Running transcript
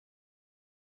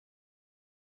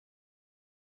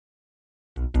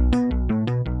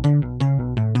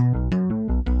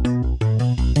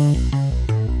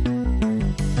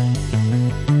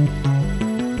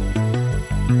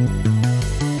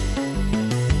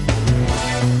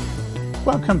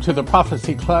Welcome to the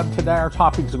Prophecy Club. Today our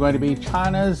topics are going to be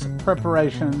China's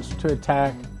preparations to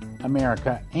attack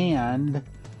America and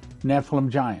Nephilim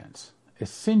Giants.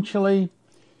 Essentially,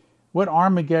 what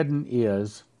Armageddon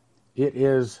is, it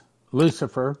is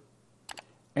Lucifer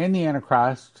and the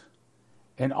Antichrist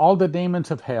and all the demons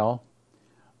of hell,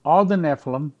 all the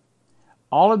Nephilim,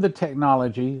 all of the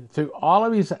technology, through all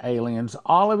of these aliens,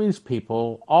 all of these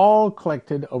people, all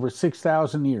collected over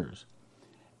 6,000 years.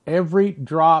 Every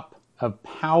drop of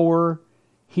power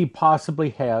he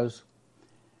possibly has.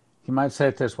 You might say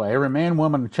it this way: every man,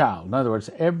 woman, and child. In other words,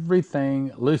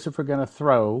 everything Lucifer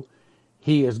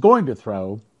he is going to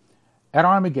throw at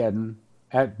Armageddon,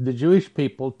 at the Jewish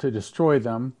people to destroy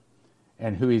them,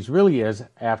 and who he really is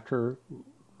after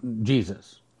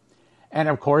Jesus. And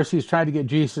of course, he's trying to get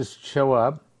Jesus to show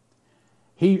up.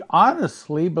 He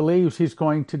honestly believes he's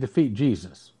going to defeat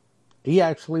Jesus. He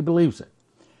actually believes it.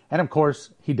 And of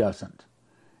course, he doesn't.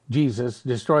 Jesus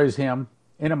destroys him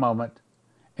in a moment,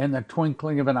 in the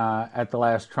twinkling of an eye, at the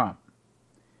last trump.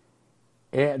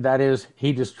 That is,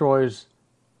 he destroys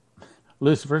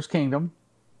Lucifer's kingdom.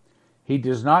 He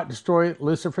does not destroy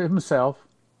Lucifer himself,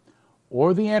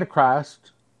 or the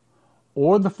Antichrist,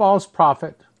 or the false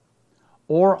prophet,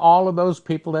 or all of those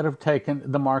people that have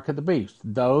taken the mark of the beast.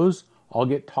 Those all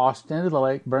get tossed into the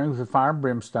lake, burned with fire and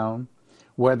brimstone,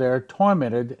 where they're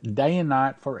tormented day and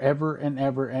night forever and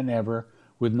ever and ever,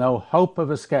 with no hope of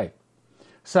escape.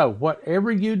 So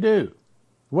whatever you do,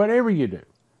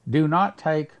 do not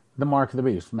take the mark of the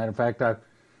beast. As a matter of fact, I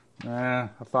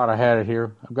thought I had it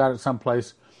here. I've got it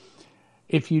someplace.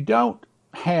 If you don't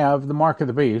have the mark of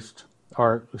the beast,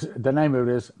 or the name of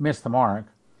it is Miss the Mark,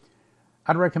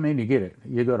 I'd recommend you get it.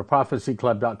 You go to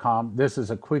prophecyclub.com. This is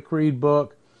a quick read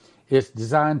book. It's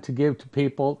designed to give to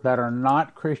people that are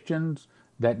not Christians,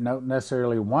 that don't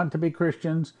necessarily want to be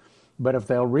Christians, but if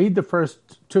they'll read the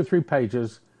first 2 or 3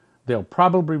 pages, they'll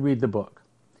probably read the book.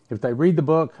 If they read the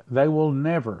book, they will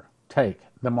never take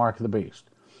the mark of the beast.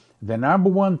 The number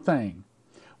one thing,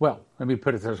 well, let me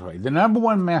put it this way. The number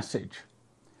one message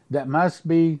that must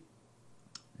be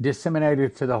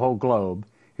disseminated to the whole globe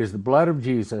is the blood of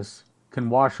Jesus can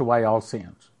wash away all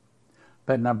sins.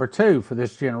 But number 2 for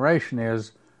this generation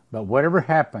is, but whatever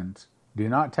happens, do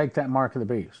not take that mark of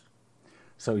the beast.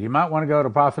 So you might want to go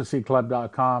to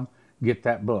prophecyclub.com, get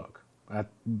that book. You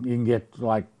can get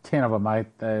like 10 of them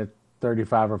at $35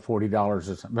 or $40 or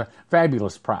something.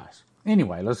 Fabulous price.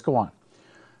 Anyway, let's go on.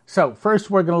 So first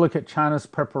we're going to look at China's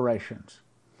preparations.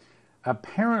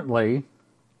 Apparently,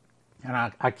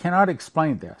 and I cannot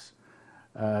explain this,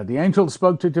 the angel that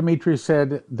spoke to Dmitry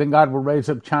said, then God will raise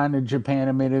up China, Japan,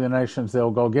 and many of the nations that will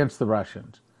go against the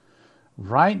Russians.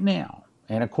 Right now,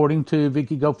 and according to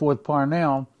Vicky Goforth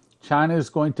Parnell, China is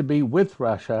going to be with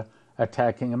Russia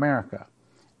attacking America.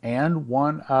 And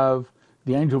one of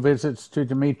the angel visits to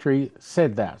Dmitry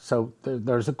said that. So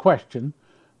there's a question.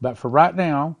 But for right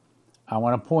now, I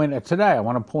want to point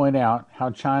out how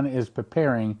China is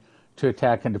preparing to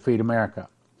attack and defeat America.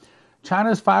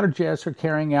 China's fighter jets are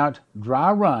carrying out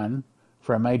dry run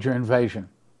for a major invasion.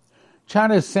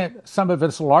 China has sent some of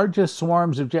its largest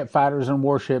swarms of jet fighters and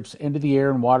warships into the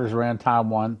air and waters around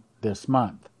Taiwan this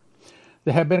month.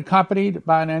 They have been accompanied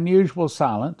by an unusual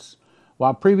silence,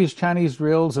 while previous Chinese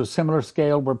drills of similar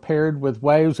scale were paired with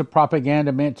waves of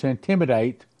propaganda meant to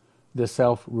intimidate the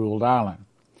self-ruled island.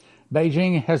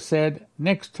 Beijing has said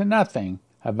next to nothing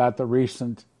about the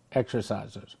recent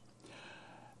exercises.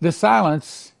 The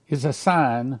silence is a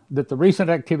sign that the recent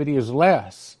activity is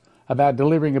less about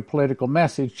delivering a political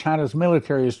message. China's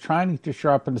military is trying to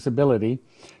sharpen its ability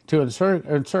to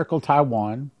encircle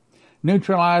Taiwan,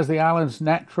 neutralize the island's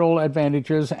natural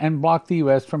advantages, and block the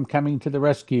U.S. from coming to the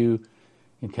rescue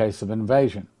in case of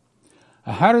invasion.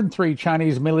 103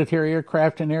 Chinese military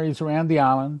aircraft in areas around the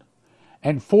island,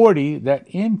 and 40 that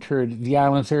entered the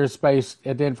island's airspace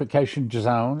identification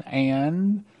zone,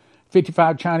 and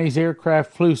 55 Chinese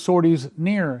aircraft flew sorties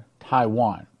near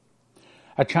Taiwan.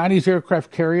 A Chinese aircraft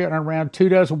carrier and around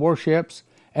 24 warships,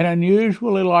 an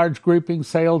unusually large grouping,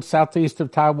 sailed southeast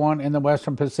of Taiwan in the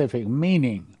Western Pacific,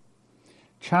 meaning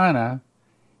China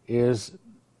is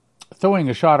throwing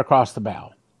a shot across the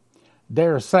bow.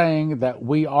 They're saying that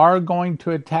we are going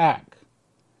to attack,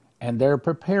 and they're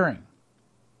preparing.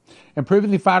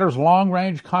 Improving the fighters'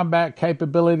 long-range combat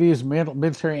capabilities,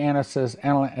 military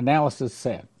analysis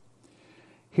said.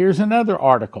 Here's another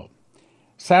article.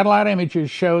 Satellite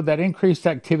images show that increased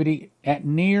activity at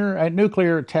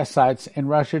nuclear test sites in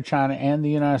Russia, China, and the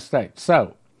United States.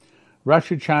 So,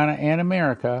 Russia, China, and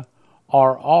America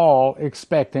are all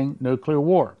expecting nuclear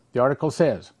war. The article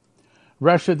says,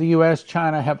 Russia, the U.S.,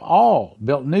 China have all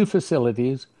built new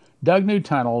facilities, dug new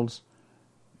tunnels,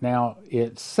 Now,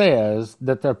 it says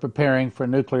that they're preparing for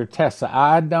nuclear tests.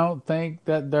 I don't think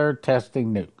that they're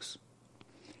testing nukes.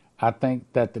 I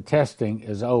think that the testing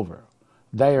is over.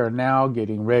 They are now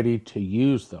getting ready to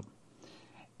use them.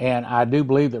 And I do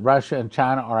believe that Russia and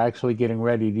China are actually getting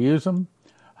ready to use them.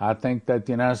 I think that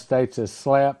the United States is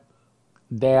slap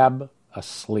dab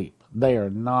asleep. They are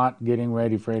not getting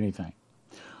ready for anything.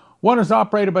 One is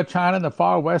operated by China in the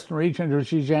far western region of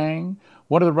Xinjiang,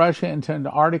 one of the Russia into the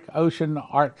Arctic Ocean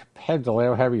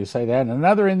archipelago, however you say that, and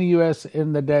another in the U.S.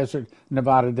 in the desert,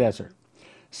 Nevada desert.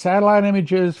 Satellite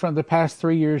images from the past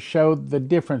 3 years show the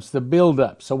difference, the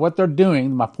buildup. So what they're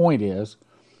doing, my point is,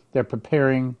 they're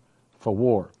preparing for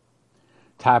war.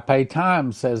 Taipei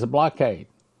Times says a blockade.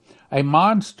 A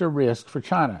monster risk for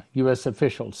China, U.S.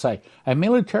 officials say. A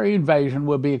military invasion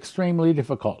will be extremely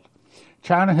difficult.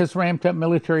 China has ramped up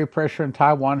military pressure in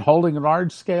Taiwan, holding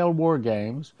large-scale war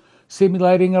games,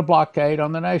 simulating a blockade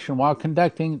on the nation while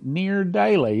conducting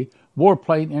near-daily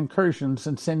warplane incursions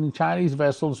and sending Chinese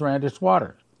vessels around its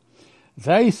waters.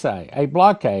 They say a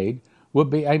blockade would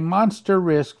be a monster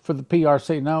risk for the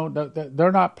PRC. No,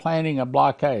 they're not planning a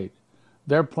blockade.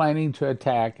 They're planning to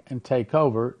attack and take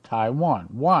over Taiwan.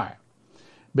 Why?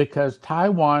 Because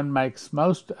Taiwan makes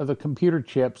most of the computer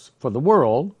chips for the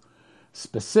world,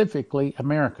 specifically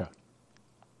America.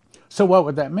 So what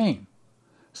would that mean?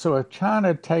 So if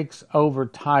China takes over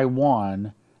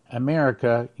Taiwan,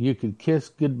 America, you could kiss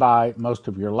goodbye most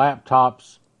of your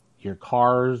laptops, your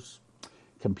cars,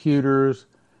 computers,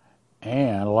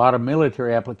 and a lot of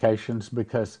military applications,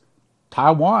 because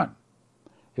Taiwan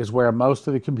is where most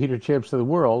of the computer chips of the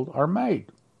world are made.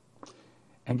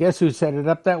 And guess who set it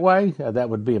up that way? That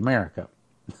would be America.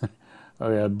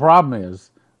 The problem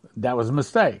is, that was a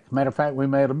mistake. Matter of fact, we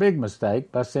made a big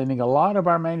mistake by sending a lot of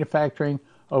our manufacturing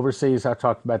overseas. I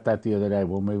talked about that the other day.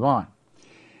 We'll move on.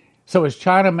 So is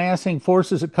China massing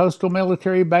forces at coastal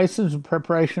military bases in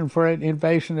preparation for an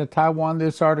invasion of Taiwan?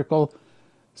 This article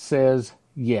says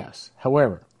yes.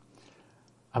 However,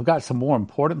 I've got some more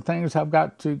important things I've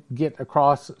got to get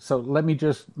across, so let me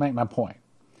just make my point.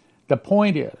 The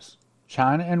point is,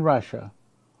 China and Russia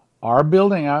are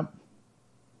building up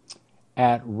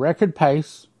at record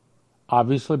pace,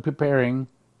 obviously preparing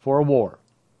for a war.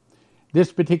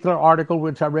 This particular article,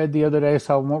 which I read the other day,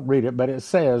 so I won't read it, but it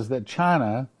says that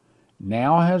China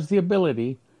now has the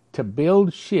ability to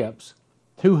build ships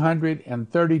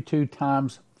 232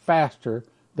 times faster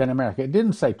than America. It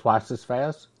didn't say twice as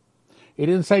fast. It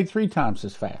didn't say 3 times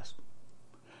as fast.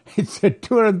 It said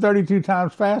 232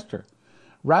 times faster.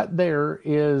 Right there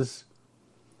is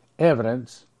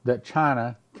evidence that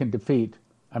China can defeat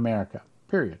America,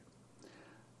 period.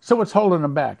 So what's holding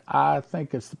them back? I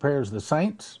think it's the prayers of the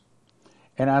saints,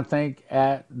 and I think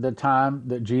at the time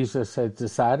that Jesus has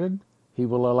decided, he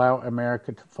will allow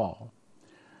America to fall.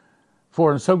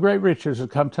 For in so great riches have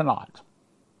come to naught.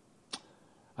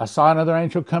 I saw another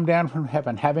angel come down from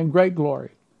heaven, having great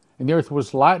glory, and the earth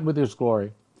was lightened with his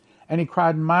glory. And he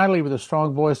cried mightily with a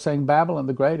strong voice, saying, Babylon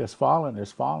the great is fallen,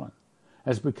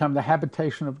 has become the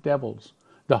habitation of devils,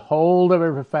 the hold of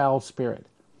every foul spirit,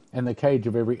 and the cage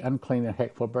of every unclean and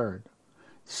hateful bird.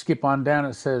 Skip on down,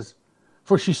 it says,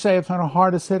 For she saith on her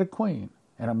heart, is set a queen,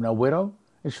 and am no widow,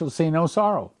 and shall see no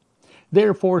sorrow.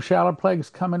 Therefore shall her plagues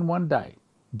come in one day,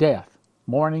 death,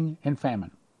 mourning, and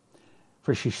famine.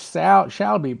 For she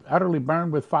shall be utterly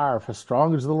burned with fire, for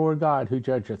strong is the Lord God who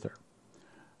judgeth her.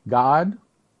 God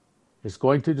is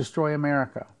going to destroy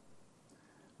America.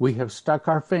 We have stuck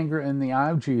our finger in the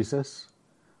eye of Jesus.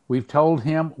 We've told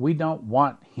him we don't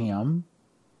want him.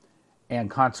 And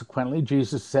consequently,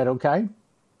 Jesus said, okay,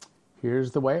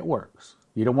 here's the way it works.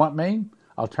 You don't want me?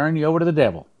 I'll turn you over to the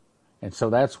devil. And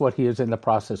so that's what he is in the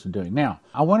process of doing. Now,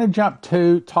 I want to jump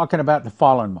to talking about the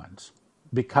fallen ones,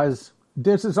 because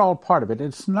this is all part of it.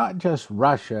 It's not just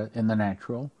Russia in the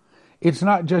natural. It's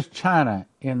not just China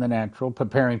in the natural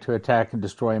preparing to attack and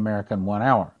destroy America in 1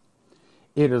 hour.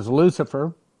 It is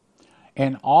Lucifer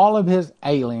and all of his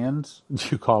aliens,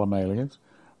 you call them aliens,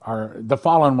 are the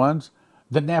fallen ones,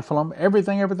 the Nephilim,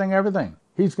 everything.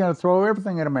 He's going to throw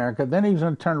everything at America. Then he's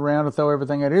going to turn around and throw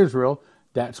everything at Israel.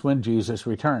 That's when Jesus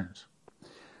returns.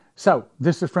 So,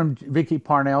 this is from Vicky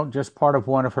Parnell, just part of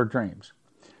one of her dreams.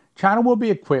 China will be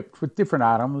equipped with different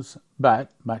items, but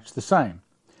much the same.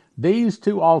 These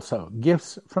two also,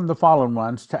 gifts from the fallen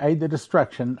ones to aid the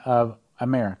destruction of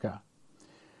America.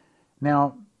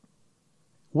 Now,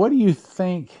 what do you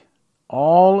think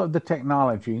all of the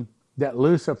technology that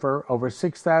Lucifer over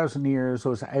 6,000 years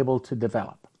was able to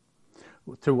develop?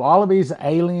 Through all of these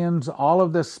aliens, all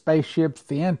of the spaceships,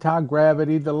 the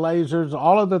anti-gravity, the lasers,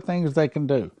 all of the things they can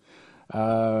do.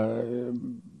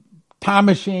 Time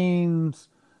machines,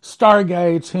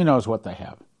 Stargates, who knows what they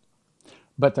have.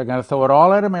 But they're going to throw it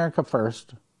all at America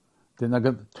first. Then they're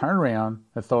going to turn around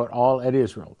and throw it all at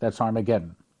Israel. That's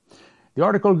Armageddon. The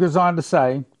article goes on to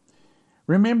say,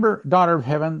 remember, daughter of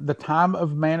heaven, the time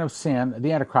of man of sin,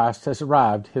 the Antichrist, has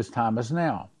arrived. His time is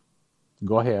now.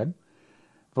 Go ahead.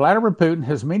 Vladimir Putin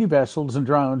has many vessels and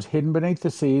drones hidden beneath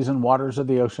the seas and waters of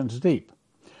the oceans deep,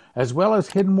 as well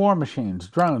as hidden war machines,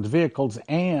 drones, vehicles,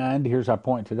 and, here's our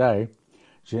point today,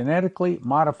 genetically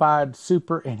modified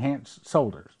super enhanced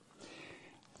soldiers.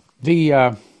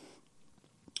 The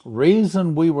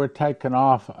reason we were taken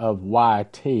off of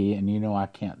YT, and you know I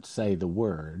can't say the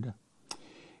word,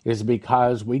 is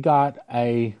because we got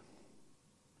I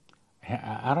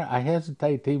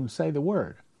hesitate to even say the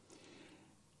word,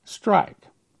 strike.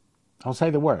 I'll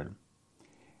say the word.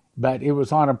 But it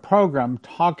was on a program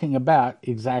talking about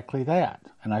exactly that.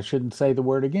 And I shouldn't say the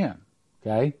word again.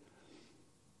 Okay?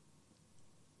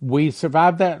 We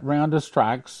survived that round of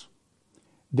strikes.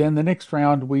 Then the next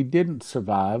round we didn't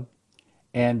survive.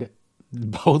 And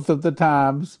both of the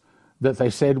times that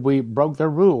they said we broke their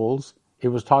rules, it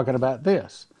was talking about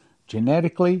this.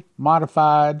 Genetically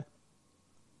modified.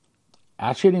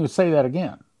 I shouldn't even say that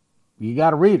again. You got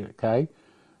to read it, okay?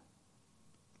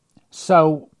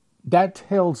 So that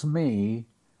tells me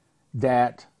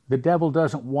that the devil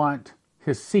doesn't want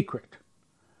his secret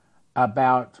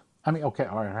about, okay,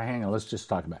 all right, hang on, let's just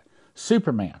talk about it.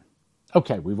 Superman.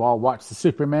 Okay, we've all watched the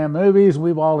Superman movies,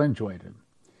 we've all enjoyed it.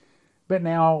 But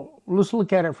now, let's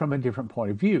look at it from a different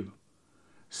point of view.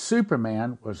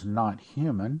 Superman was not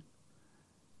human.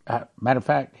 Matter of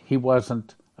fact, he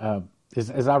wasn't,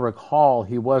 as I recall,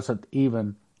 he wasn't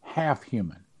even half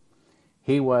human.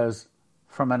 He was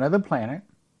from another planet,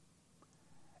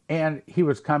 and he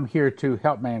was come here to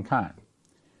help mankind.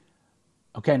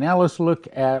 Okay, now let's look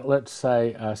at, let's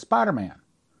say, Spider-Man.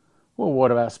 Well,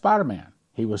 what about Spider-Man?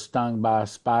 He was stung by a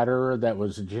spider that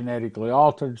was a genetically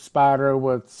altered spider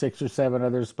with 6 or 7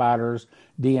 other spiders'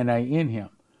 DNA in him.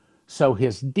 So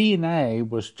his DNA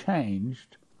was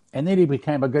changed, and then he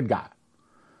became a good guy.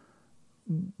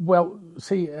 Well,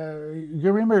 see, you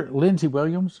remember Lindsey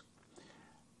Williams?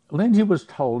 Lindsey was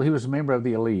told, he was a member of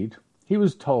the elite, he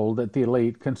was told that the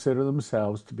elite consider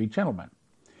themselves to be gentlemen.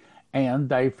 And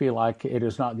they feel like it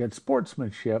is not good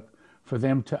sportsmanship for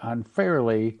them to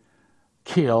unfairly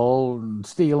kill,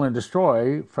 steal, and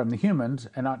destroy from the humans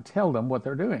and not tell them what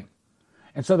they're doing.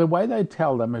 And so the way they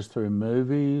tell them is through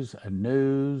movies and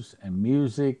news and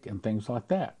music and things like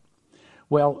that.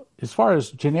 Well, as far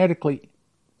as genetically,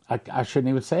 I shouldn't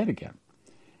even say it again.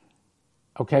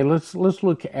 Okay, let's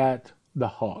look at the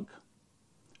hog.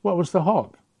 What was the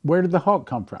hog? Where did the hog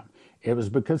come from? It was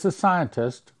because a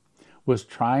scientist was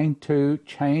trying to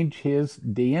change his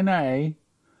DNA,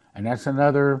 and that's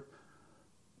another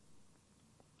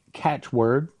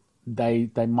catchword they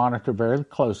monitor very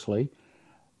closely,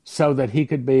 so that he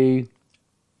could be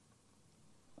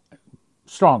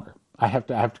stronger. I have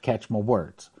to catch my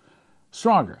words.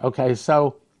 Stronger. Okay,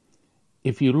 so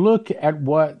if you look at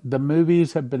what the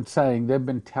movies have been saying, they've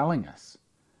been telling us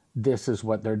this is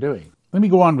what they're doing. Let me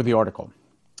go on with the article.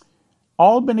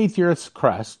 All beneath the Earth's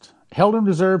crust, held in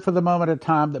reserve for the moment of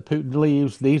time that Putin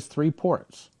leaves these 3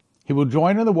 ports. He will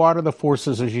join in the water the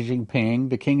forces of Xi Jinping,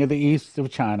 the king of the east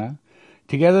of China.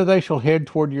 Together they shall head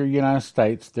toward your United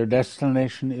States. Their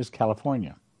destination is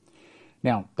California.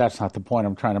 Now, that's not the point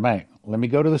I'm trying to make. Let me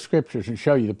go to the scriptures and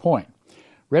show you the point.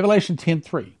 Revelation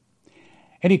 10:3.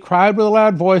 And he cried with a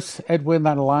loud voice as when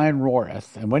the lion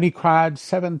roareth. And when he cried,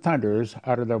 7 thunders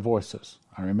uttered their voices.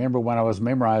 I remember when I was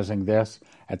memorizing this,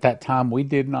 at that time we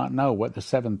did not know what the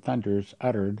 7 thunders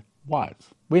uttered was.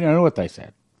 We didn't know what they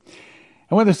said.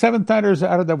 And when the 7 thunders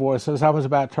uttered their voices, I was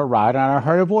about to write, and I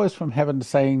heard a voice from heaven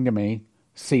saying to me,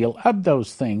 seal up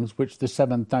those things which the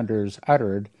 7 thunders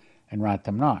uttered, and write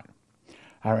them not.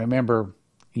 I remember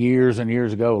years and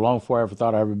years ago, long before I ever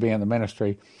thought I'd ever be in the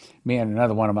ministry, me and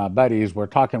another one of my buddies were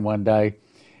talking one day,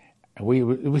 and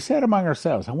we said among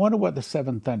ourselves, I wonder what the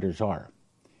 7 thunders are.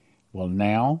 Well,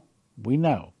 now we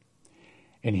know.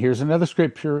 And here's another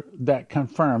scripture that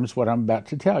confirms what I'm about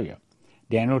to tell you.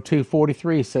 Daniel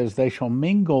 2:43 says, they shall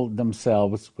mingle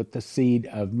themselves with the seed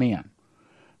of men.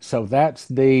 So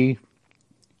that's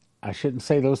I shouldn't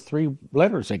say those 3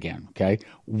 letters again, okay?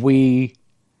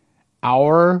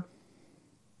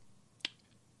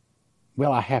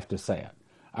 I have to say it.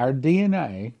 Our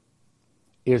DNA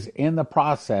is in the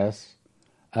process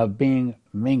of being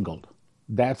mingled.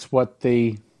 That's what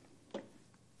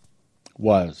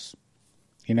was.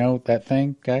 You know that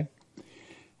thing, okay?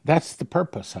 That's the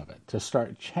purpose of it, to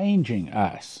start changing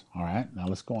us. All right, now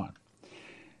let's go on.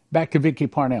 Back to Vicky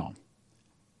Parnell.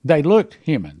 They looked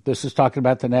human. This is talking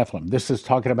about the Nephilim. This is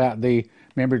talking about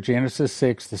remember Genesis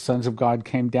 6, the sons of God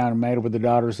came down and mated with the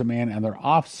daughters of men, and their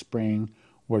offspring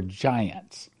were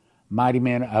giants, mighty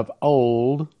men of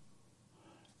old,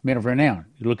 men of renown.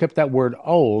 You look up that word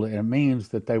old, and it means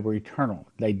that they were eternal.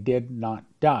 They did not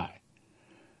die.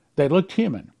 They looked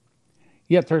human.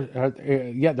 Yet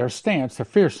their stance, their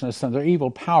fierceness, and their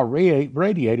evil power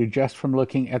radiated just from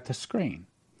looking at the screen.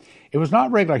 It was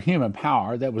not regular human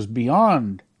power that was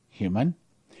beyond human.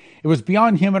 It was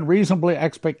beyond human reasonable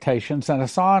expectations, and I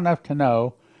saw enough to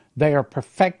know they are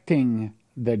perfecting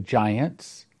the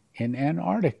giants in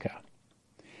Antarctica.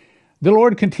 The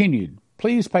Lord continued,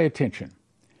 "Please pay attention.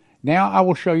 Now I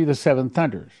will show you the seven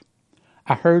thunders.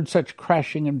 I heard such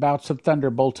crashing and bouts of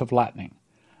thunderbolts of lightning.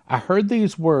 I heard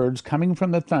these words coming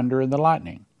from the thunder and the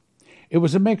lightning. It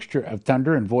was a mixture of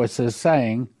thunder and voices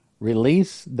saying,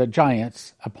 'Release the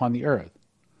giants upon the earth.'"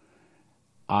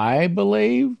 I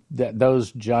believe that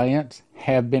those giants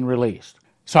have been released.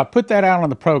 So I put that out on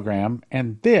the program,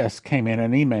 and this came in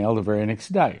an email the very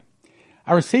next day.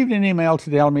 I received an email to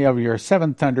tell me of your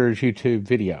Seven Thunders YouTube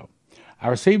video. I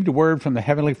received a word from the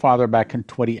Heavenly Father back in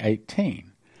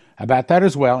 2018 about that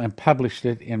as well and published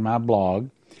it in my blog.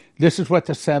 This is what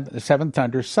the Seven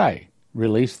Thunders say: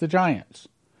 "Release the giants."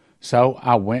 So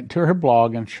I went to her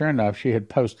blog, and sure enough, she had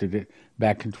posted it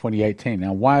back in 2018.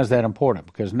 Now, why is that important?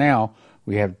 Because now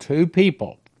we have two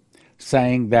people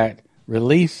saying that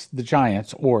release the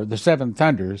giants, or the Seven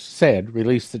Thunders said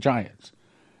release the giants.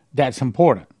 That's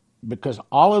important because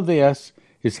all of this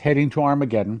is heading to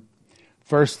Armageddon.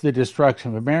 First, the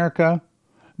destruction of America,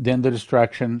 then the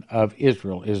destruction of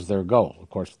Israel is their goal.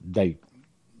 Of course, they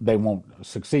won't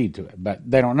succeed to it, but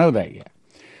they don't know that yet.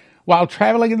 While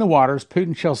traveling in the waters,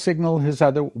 Putin shall signal his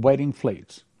other waiting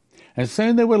fleets. And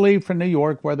soon they will leave for New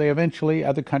York, where they eventually,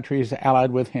 other countries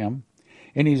allied with him,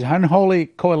 in his unholy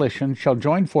coalition, shall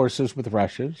join forces with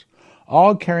Russia's,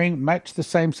 all carrying much the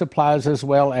same supplies as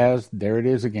well as, there it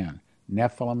is again,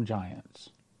 Nephilim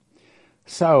Giants.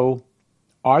 So,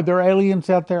 are there aliens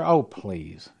out there? Oh,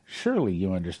 please. Surely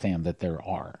you understand that there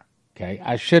are. Okay?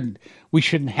 We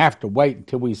shouldn't have to wait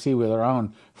until we see with our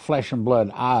own flesh and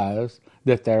blood eyes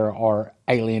that there are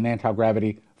alien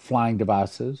anti-gravity flying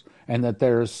devices and that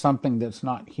there is something that's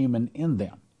not human in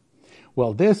them.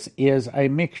 Well, this is a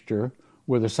mixture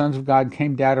where the sons of God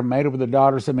came down and mated with the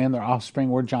daughters of men, their offspring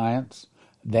were giants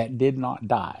that did not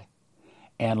die.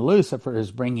 And Lucifer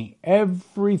is bringing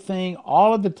everything,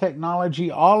 all of the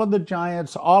technology, all of the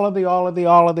giants, all of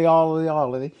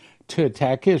the, to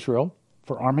attack Israel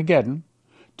for Armageddon,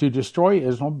 to destroy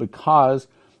Israel because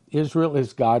Israel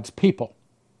is God's people.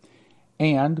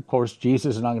 And, of course,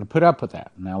 Jesus is not going to put up with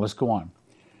that. Now, let's go on.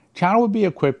 China will be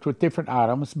equipped with different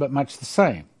items, but much the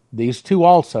same. These two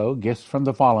also, gifts from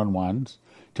the fallen ones,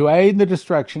 to aid in the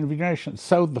destruction of your nation.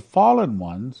 So the fallen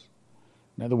ones,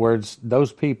 in other words,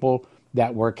 those people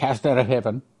that were cast out of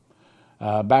heaven,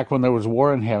 back when there was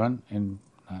war in heaven, and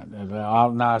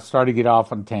now I started to get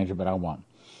off on a tangent, but I won't.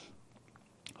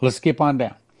 Let's skip on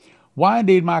down. Why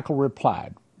indeed, Michael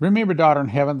replied, "Remember, daughter in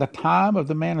heaven, the time of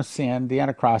the man of sin, the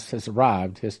Antichrist, has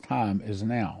arrived. His time is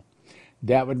now."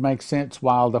 That would make sense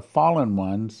while the fallen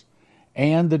ones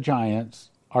and the giants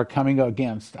are coming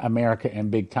against America in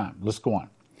big time. Let's go on.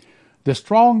 The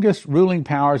strongest ruling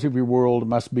powers of your world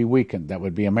must be weakened. That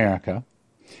would be America.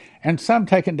 And some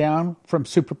taken down from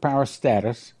superpower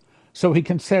status, so he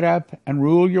can set up and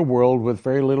rule your world with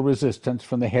very little resistance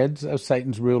from the heads of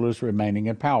Satan's rulers remaining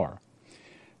in power.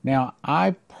 Now,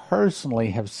 I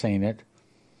personally have seen it.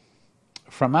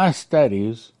 From my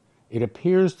studies, it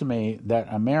appears to me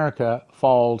that America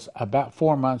falls about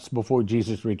 4 months before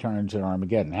Jesus returns at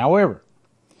Armageddon. However,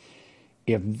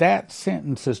 if that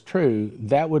sentence is true,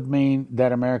 that would mean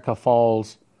that America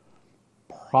falls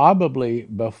probably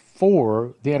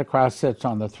before the Antichrist sits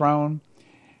on the throne,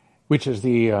 which is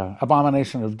the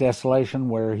abomination of desolation,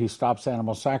 where he stops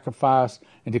animal sacrifice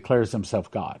and declares himself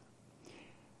God.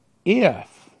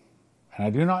 If, and I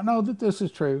do not know that this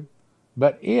is true,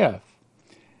 but if,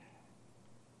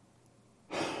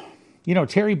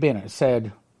 Terry Bennett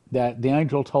said that the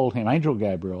angel told him, Angel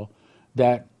Gabriel,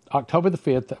 that October the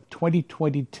 5th of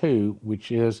 2022, which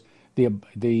is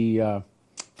the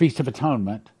Feast of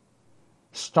Atonement,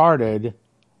 started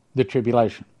the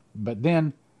tribulation. But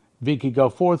then Vicky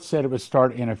Goforth said it would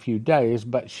start in a few days,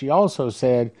 but she also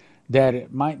said that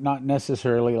it might not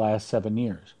necessarily last 7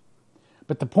 years.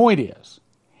 But the point is,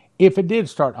 if it did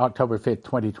start October 5th,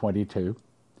 2022,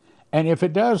 and if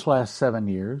it does last 7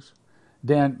 years,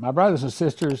 then, my brothers and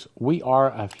sisters, we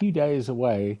are a few days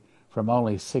away from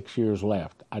only 6 years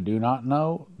left. I do not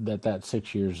know that that's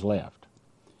 6 years left.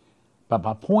 But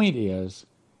my point is,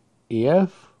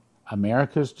 if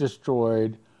America is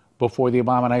destroyed before the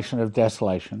abomination of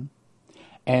desolation,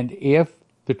 and if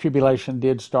the tribulation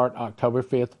did start October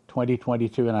 5th,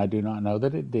 2022, and I do not know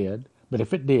that it did, but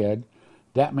if it did,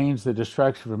 that means the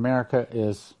destruction of America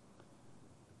is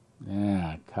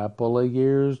a couple of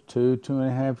years,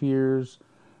 2.5 years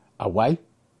away,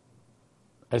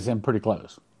 as in pretty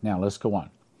close. Now, let's go on.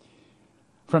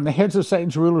 From the heads of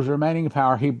Satan's rulers remaining in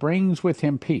power, he brings with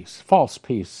him peace, false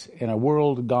peace, in a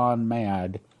world gone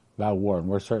mad by war, and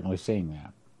we're certainly seeing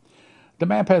that. The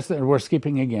map we're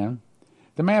skipping again.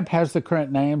 The map has the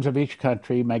current names of each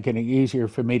country, making it easier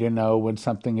for me to know when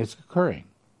something is occurring.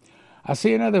 I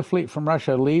see another fleet from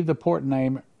Russia leave the port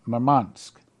named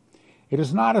Murmansk. It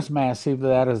is not as massive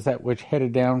as that which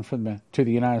headed down to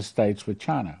the United States with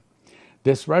China.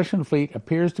 This Russian fleet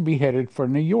appears to be headed for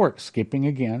New York, skipping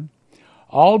again.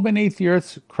 All beneath the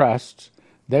earth's crusts,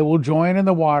 they will join in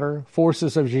the water,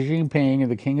 forces of Xi Jinping and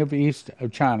the King of the East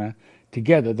of China.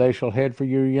 Together they shall head for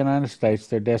your United States.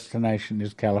 Their destination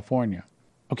is California.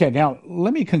 Okay, now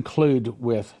let me conclude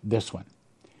with this one.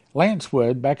 Lance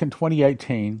Wood, back in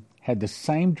 2018, had the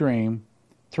same dream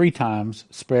 3 times,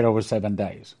 spread over 7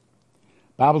 days.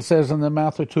 Bible says, in the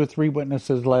mouth of 2 or 3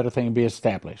 witnesses, let a thing be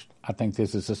established. I think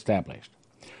this is established.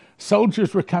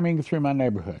 Soldiers were coming through my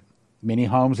neighborhood. Many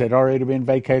homes had already been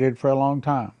vacated for a long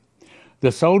time.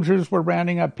 The soldiers were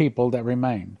rounding up people that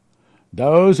remained.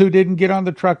 Those who didn't get on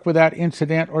the truck without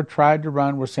incident or tried to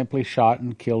run were simply shot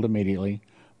and killed immediately.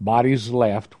 Bodies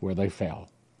left where they fell.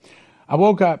 I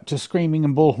woke up to screaming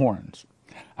and bullhorns.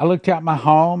 I looked out my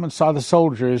home and saw the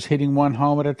soldiers hitting one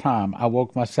home at a time. I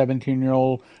woke my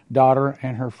 17-year-old daughter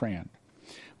and her friend.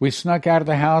 We snuck out of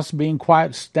the house, being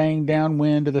quiet, staying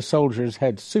downwind of the soldiers,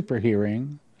 had super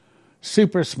hearing,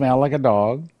 super smell like a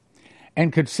dog,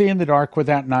 and could see in the dark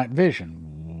without night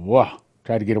vision. Whoa,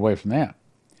 tried to get away from that.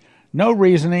 No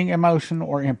reasoning, emotion,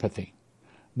 or empathy.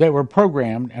 They were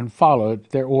programmed and followed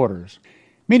their orders.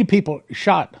 Many people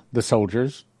shot the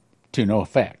soldiers to no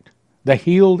effect. They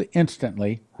healed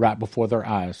instantly right before their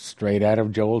eyes, straight out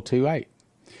of Joel 2:8.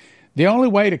 The only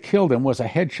way to kill them was a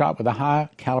headshot with a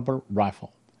high-caliber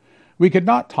rifle. We could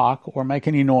not talk or make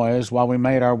any noise while we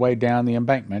made our way down the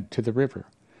embankment to the river.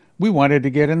 We wanted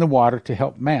to get in the water to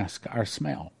help mask our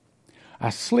smell. I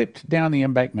slipped down the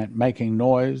embankment, making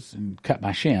noise, and cut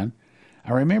my shin.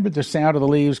 I remembered the sound of the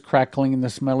leaves crackling and the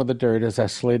smell of the dirt as I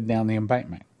slid down the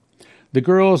embankment. The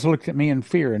girls looked at me in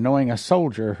fear, knowing a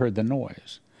soldier heard the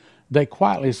noise. They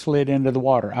quietly slid into the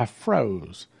water. I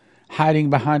froze, hiding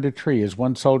behind a tree as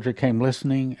one soldier came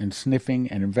listening and sniffing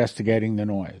and investigating the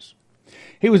noise.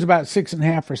 He was about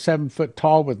 6.5 or 7 foot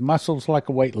tall, with muscles like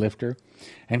a weightlifter,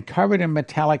 and covered in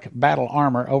metallic battle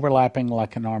armor overlapping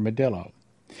like an armadillo.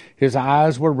 His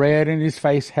eyes were red and his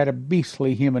face had a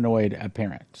beastly humanoid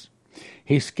appearance.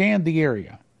 He scanned the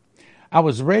area. I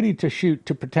was ready to shoot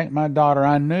to protect my daughter.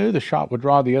 I knew the shot would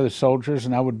draw the other soldiers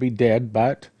and I would be dead,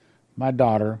 but my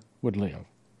daughter would live.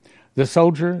 The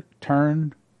soldier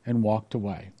turned and walked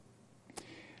away.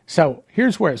 So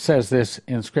here's where it says this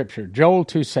in Scripture. Joel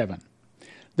 2:7.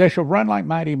 They shall run like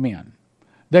mighty men.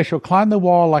 They shall climb the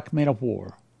wall like men of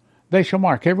war. They shall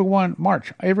march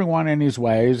everyone in his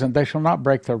ways, and they shall not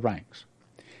break their ranks.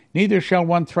 Neither shall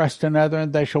one thrust another,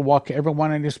 and they shall walk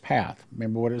everyone in his path.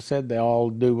 Remember what it said? They all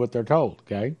do what they're told,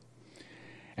 okay?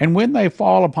 And when they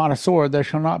fall upon a sword, they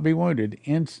shall not be wounded.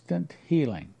 Instant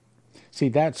healing. See,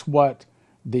 that's what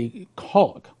the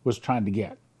Hulk was trying to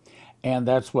get. And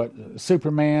that's what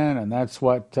Superman and that's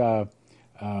what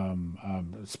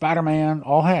Spider-Man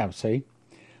all have, see?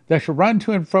 They shall run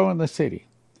to and fro in the city.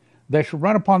 They shall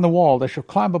run upon the wall. They shall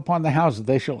climb upon the houses.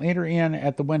 They shall enter in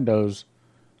at the windows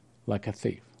like a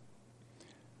thief.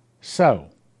 So,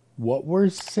 what we're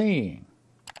seeing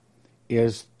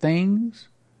is things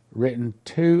written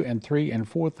 2 and 3 and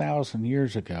 4,000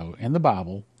 years ago in the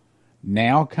Bible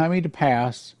now coming to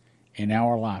pass in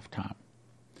our lifetime.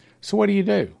 So what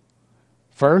do?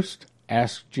 First,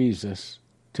 ask Jesus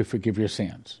to forgive your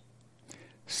sins.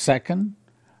 Second,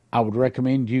 I would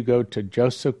recommend you go to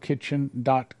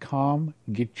josephkitchen.com,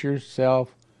 get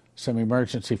yourself some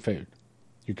emergency food.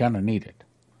 You're going to need it.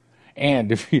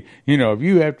 And if you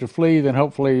have to flee, then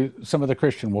hopefully some of the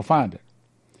Christian will find it.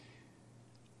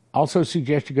 Also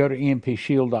suggest you go to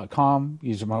empshield.com,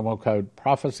 use the promo code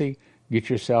prophecy, get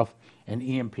yourself an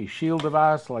EMP shield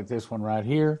device like this one right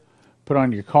here, put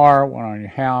on your car, one on your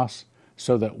house,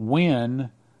 so that when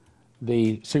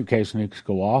the suitcase nukes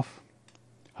go off,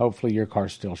 hopefully your car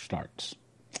still starts.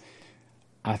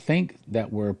 I think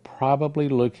that we're probably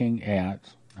looking at,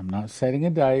 I'm not setting a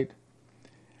date,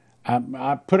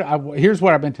 here's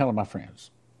what I've been telling my friends.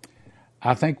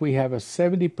 I think we have a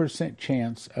 70%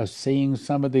 chance of seeing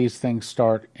some of these things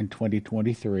start in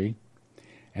 2023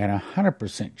 and a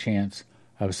 100% chance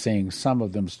of seeing some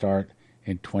of them start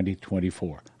in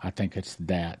 2024. I think it's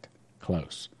that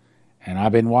close. And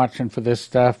I've been watching for this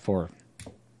stuff for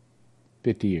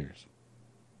 50 years.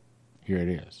 Here it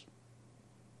is.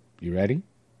 You ready?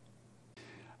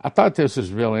 I thought this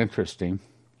was real interesting.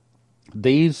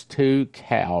 These two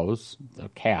calves,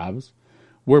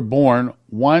 were born,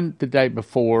 one the day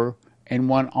before and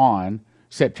one on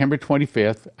September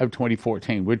 25th of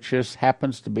 2014, which just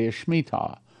happens to be a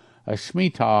Shemitah. A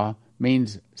Shemitah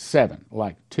means 7,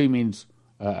 like 2 means,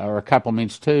 or a couple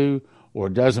means 2, or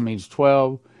a dozen means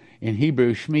 12. In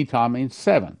Hebrew, Shemitah means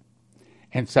 7.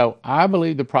 And so I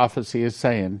believe the prophecy is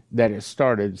saying that it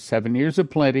started 7 years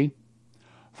of plenty,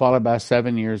 followed by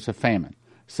 7 years of famine.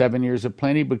 7 years of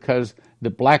plenty because the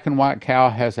black and white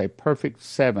cow has a perfect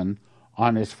 7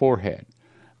 on his forehead.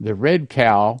 The red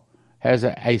cow has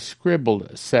a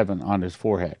scribbled 7 on his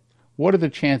forehead. What are the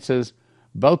chances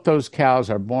both those cows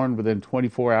are born within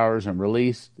 24 hours and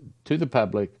released to the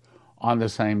public on the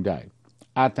same day?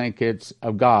 I think it's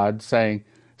of God saying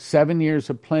 7 years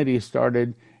of plenty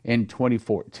started in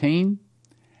 2014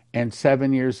 and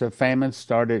 7 years of famine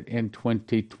started in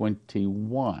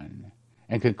 2021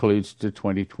 and concludes to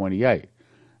 2028.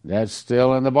 That's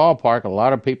still in the ballpark. A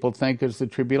lot of people think it's the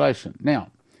tribulation. Now,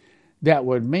 that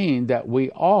would mean that we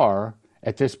are,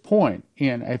 at this point,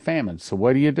 in a famine. So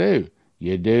what do?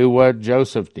 You do what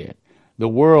Joseph did. The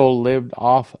world lived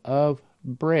off of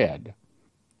bread.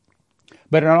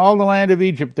 But in all the land of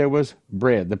Egypt there was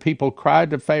bread. The people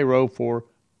cried to Pharaoh for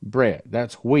bread.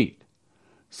 That's wheat.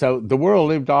 So the world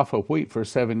lived off of wheat for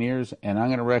 7 years, and I'm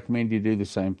going to recommend you do the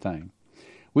same thing.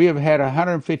 We have had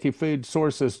 150 food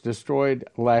sources destroyed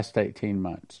the last 18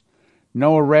 months.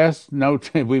 No arrests,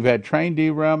 we've had train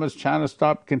derailments, China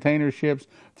stopped container ships,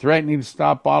 threatening to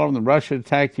stop all of them, Russia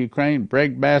attacked Ukraine,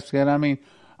 breadbasket. I mean,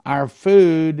 our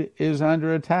food is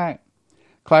under attack.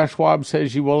 Klaus Schwab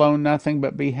says you will own nothing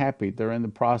but be happy. They're in the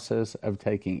process of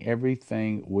taking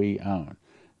everything we own.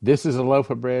 This is a loaf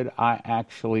of bread I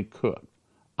actually cooked.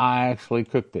 I actually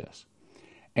cooked this.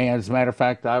 And as a matter of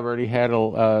fact, I've already had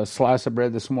a slice of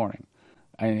bread this morning.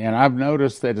 And I've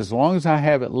noticed that as long as I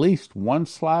have at least one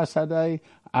slice a day,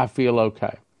 I feel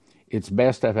okay. It's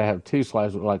best if I have 2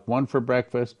 slices, like one for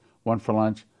breakfast, one for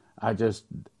lunch.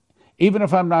 Even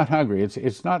if I'm not hungry,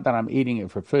 it's not that I'm eating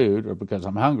it for food or because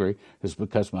I'm hungry. It's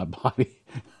because my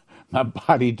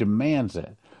body demands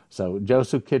it. So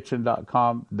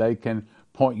josephkitchen.com, they can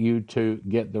point you to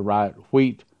get the right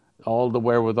wheat, all the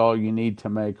wherewithal you need to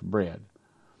make bread.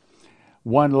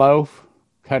 1 loaf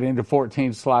cut into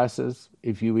 14 slices.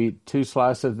 If you eat 2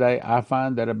 slices a day, I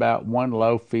find that about 1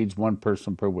 loaf feeds 1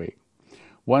 person per week.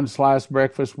 1 slice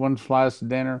breakfast, 1 slice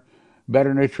dinner,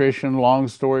 better nutrition, long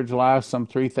storage life, some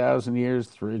 3,000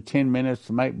 years, 10 minutes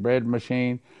to make bread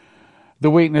machine.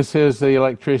 The weakness is the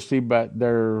electricity, but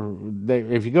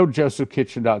if you go to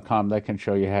josephkitchen.com, they can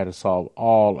show you how to solve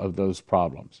all of those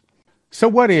problems. So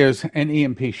what is an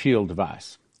EMP shield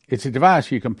device? It's a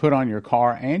device you can put on your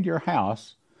car and your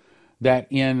house that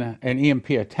in an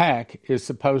EMP attack is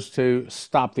supposed to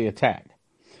stop the attack.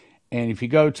 And if you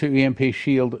go to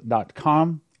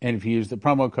empshield.com and if you use the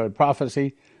promo code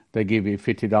prophecy, they give you a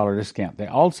 $50 discount. They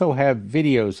also have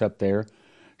videos up there,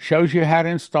 shows you how to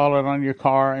install it on your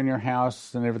car and your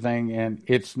house and everything, and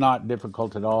it's not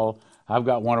difficult at all. I've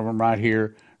got one of them right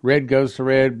here. Red goes to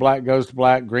red, black goes to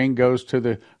black, green goes to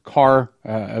the car,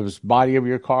 body of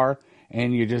your car,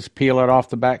 and you just peel it off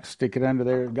the back, stick it under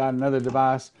there. Got another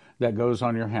device that goes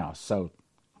on your house. So,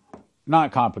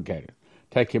 not complicated.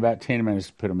 Take you about 10 minutes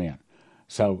to put them in.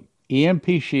 So,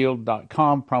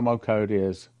 empshield.com, promo code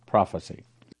is prophecy.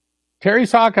 Terry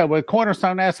Saka with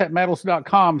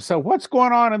CornerstoneAssetMetals.com. So, what's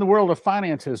going on in the world of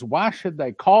finances? Why should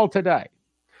they call today?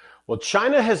 Well,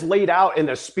 China has laid out in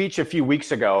a speech a few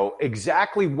weeks ago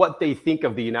exactly what they think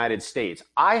of the United States.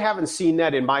 I haven't seen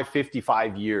that in my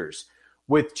 55 years.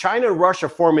 With China and Russia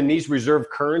forming these reserve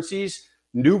currencies,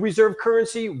 new reserve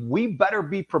currency, we better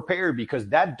be prepared because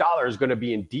that dollar is going to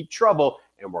be in deep trouble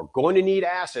and we're going to need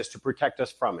assets to protect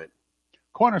us from it.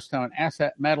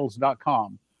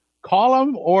 CornerstoneAssetMetals.com. Call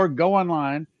them or go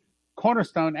online,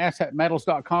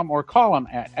 CornerstoneAssetMetals.com, or call them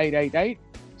at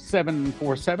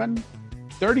 888-747-3309.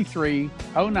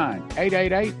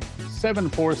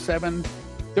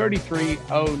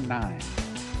 888-747-3309.